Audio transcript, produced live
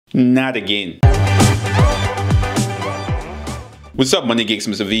Not again. What's up, money geeks?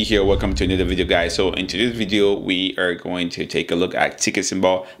 Mr. V here. Welcome to another video, guys. So in today's video, we are going to take a look at ticker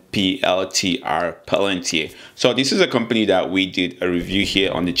symbol PLTR, Palantir. So this is a company that we did a review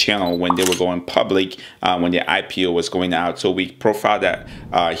here on the channel when they were going public, when the IPO was going out. So we profiled that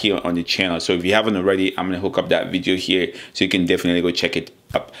here on the channel. So if you haven't already, I'm gonna hook up that video here so you can definitely go check it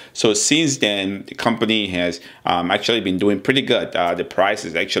up. So since then, the company has actually been doing pretty good. The price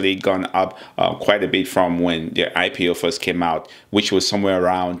has actually gone up quite a bit from when their IPO first came out, which was somewhere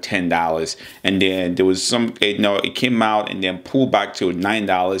around $10. And then there was some, it came out and then pulled back to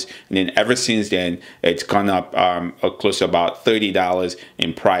 $9. And then ever since then, it's gone up close to about $30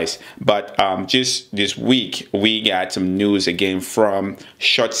 in price. But just this week, we got some news again from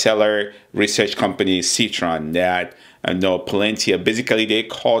short seller research company Citron that Palantir, basically they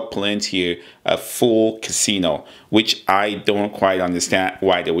called Palantir a full casino, which I don't quite understand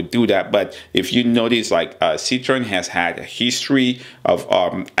why they would do that. But if you notice, like Citron has had a history of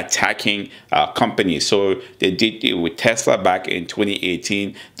attacking companies. So they did it with Tesla back in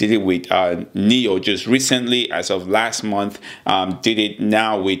 2018, did it with NEO just recently as of last month, did it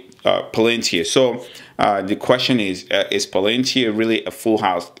now with Palantir. So the question is Palantir really a full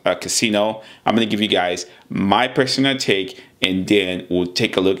house casino? I'm going to give you guys my personal take, and then we'll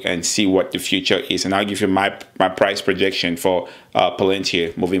take a look and see what the future is. And I'll give you my price projection for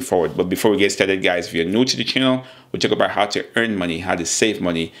Palantir moving forward. But before we get started, guys, if you're new to the channel, we'll talk about how to earn money, how to save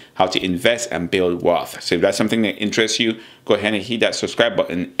money, how to invest and build wealth. So if that's something that interests you, go ahead and hit that subscribe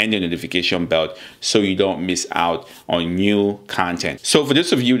button and the notification bell so you don't miss out on new content. So for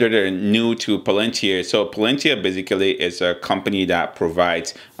those of you that are new to Palantir, so Palantir basically is a company that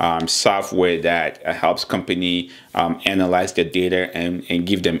provides software that helps company analyze their data and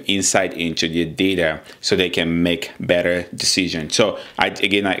give them insight into their data so they can make better decisions. So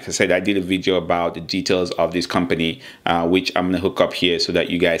again, like I said, I did a video about the details of this company, which I'm gonna hook up here so that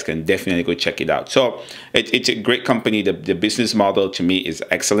you guys can definitely go check it out. So it's a great company. The business model to me is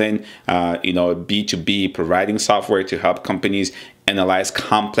excellent. B2B, providing software to help companies analyze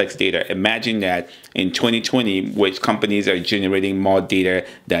complex data. Imagine that in 2020, which companies are generating more data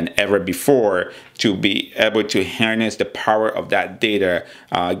than ever before, to be able to harness the power of that data,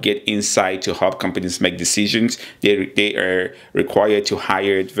 get insight to help companies make decisions. They are required to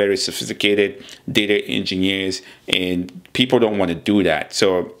hire very sophisticated data engineers, and people don't want to do that.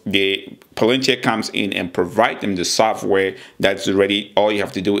 So Palantir comes in and provide them the software that's ready. All you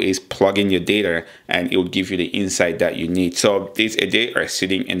have to do is plug in your data and it will give you the insight that you need. So they are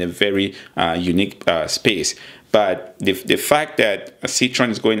sitting in a very unique space. But the fact that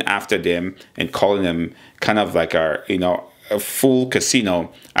Citron is going after them and calling them kind of like a full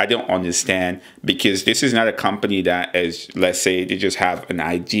casino, I don't understand, because this is not a company that is, let's say, they just have an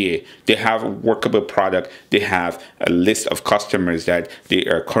idea. They have a workable product. They have a list of customers that they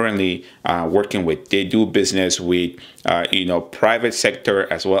are currently working with. They do business with, private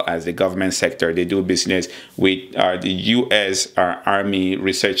sector as well as the government sector. They do business with the U.S. Army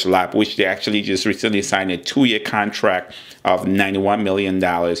Research Lab, which they actually just recently signed a 2-year contract of $91 million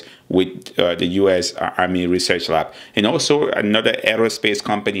with the U.S. Army Research Lab. And also another aerospace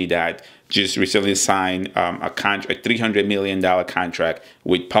company that just recently signed a $300 million contract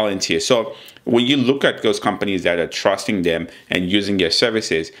with Palantir. So when you look at those companies that are trusting them and using their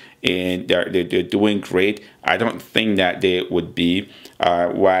services, and they're doing great, I don't think that they would be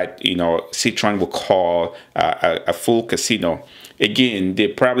what Citron would call a full casino. Again, they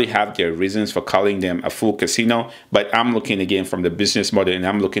probably have their reasons for calling them a full casino, but I'm looking again from the business model, and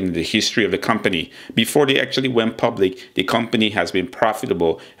I'm looking at the history of the company. Before they actually went public, the company has been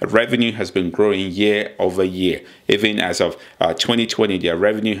profitable. Revenue has been growing year over year. Even as of 2020, their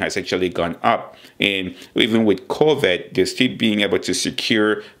revenue has actually gone up. And even with COVID, they're still being able to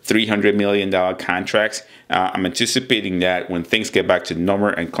secure $300 million contracts. I'm anticipating that when things get back to normal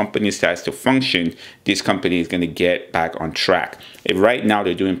and company starts to function, this company is going to get back on track. Right now,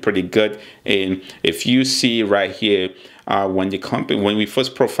 they're doing pretty good. And if you see right here, when we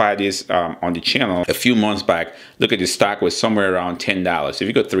first profiled this on the channel a few months back, look at the stock was somewhere around $10. If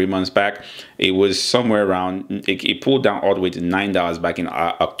you go 3 months back, it was somewhere around, it pulled down all the way to $9 back in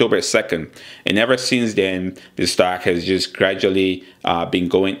October 2nd. And ever since then, the stock has just gradually been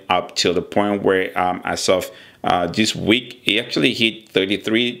going up till the point where as of this week, it actually hit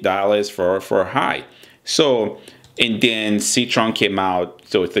 $33 for a high. So, and then Citron came out,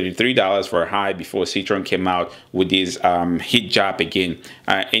 so $33 for a high before Citron came out with this hit job again.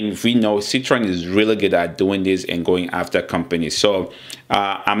 And we know Citron is really good at doing this and going after companies. So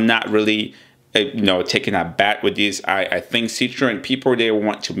I'm not really taking a bet with this. I think Citron, people, they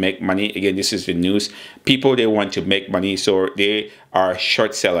want to make money. Again, this is the news. People, they want to make money, so they are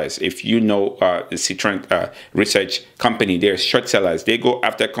short sellers. If you know the Citron research company, they're short sellers. They go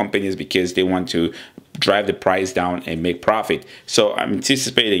after companies because they want to drive the price down and make profit. So I'm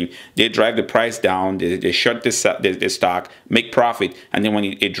anticipating they drive the price down, they short the stock, make profit, and then when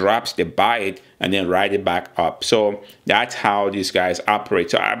it drops, they buy it and then ride it back up. So that's how these guys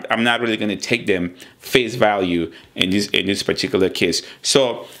operate. So I'm not really going to take them face value in this particular case.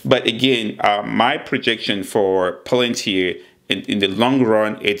 So, but again, my projection for Palantir, in the long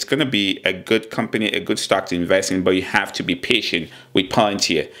run, it's going to be a good company, a good stock to invest in, but you have to be patient with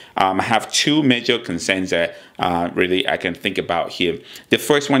Palantir. I have two major concerns that really I can think about here. The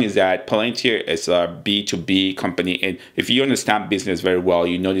first one is that Palantir is a B2B company, and if you understand business very well,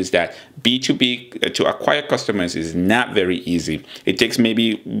 you notice that B2B, to acquire customers, is not very easy. It takes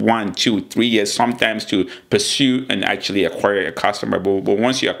maybe 1, 2, 3 years sometimes to pursue and actually acquire a customer, but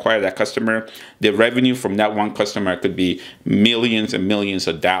once you acquire that customer, the revenue from that one customer could be millions and millions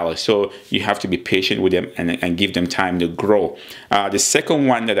of dollars. So you have to be patient with them and give them time to grow. The second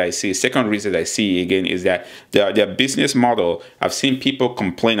one that I see, second reason I see again, is that their business model, I've seen people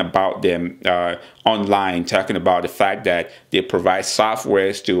complain about them online, talking about the fact that they provide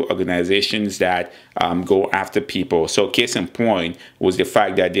softwares to organizations that go after people. So case in point was the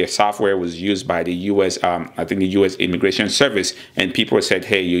fact that their software was used by the US, I think the US Immigration Service, and people said,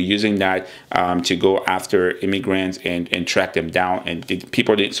 hey, you're using that to go after immigrants and track them down, and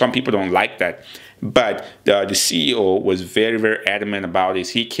some people don't like that. But the CEO was very, very adamant about this.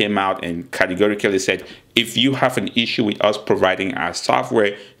 He came out and categorically said, if you have an issue with us providing our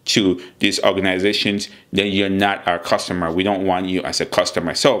software to these organizations, then you're not our customer. We don't want you as a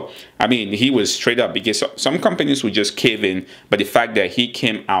customer. So, I mean, he was straight up, because some companies would just cave in. But the fact that he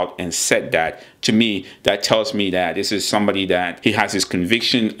came out and said that, to me, that tells me that this is somebody that he has his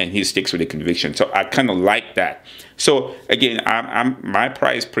conviction and he sticks with the conviction. So I kind of like that. So again, my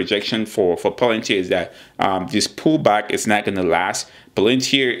price projection for Palantir is that this pullback is not going to last.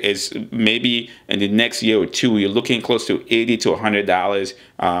 Palantir is maybe in the next year or two, you're looking close to $80 to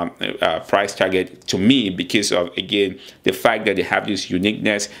 $100 price target to me, because of, again, the fact that they have this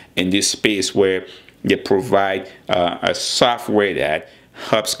uniqueness in this space where they provide a software that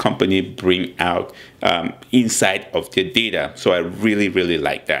helps company bring out insight of the data. So I really, really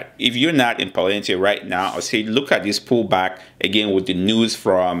like that. If you're not in Palantir right now, I'll say look at this pullback again with the news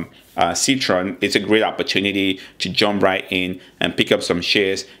from Citron. It's a great opportunity to jump right in and pick up some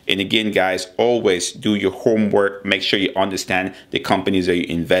shares. And again, guys, always do your homework. Make sure you understand the companies that you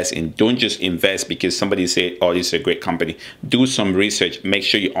invest in. Don't just invest because somebody said, oh, this is a great company. Do some research. Make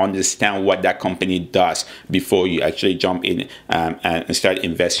sure you understand what that company does before you actually jump in and start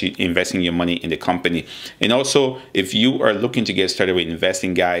investing your money in the company. And also, if you are looking to get started with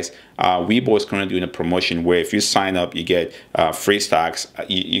investing, guys, WeBull is currently doing a promotion where if you sign up, you get free stocks.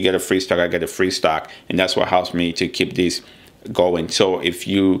 You get a free stock, I get a free stock, and that's what helps me to keep this going. So if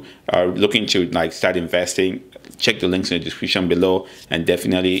you are looking to like start investing, check the links in the description below, and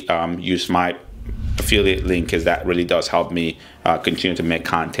definitely use my affiliate link, because that really does help me continue to make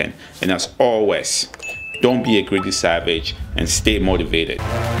content. And as always, don't be a greedy savage and stay motivated.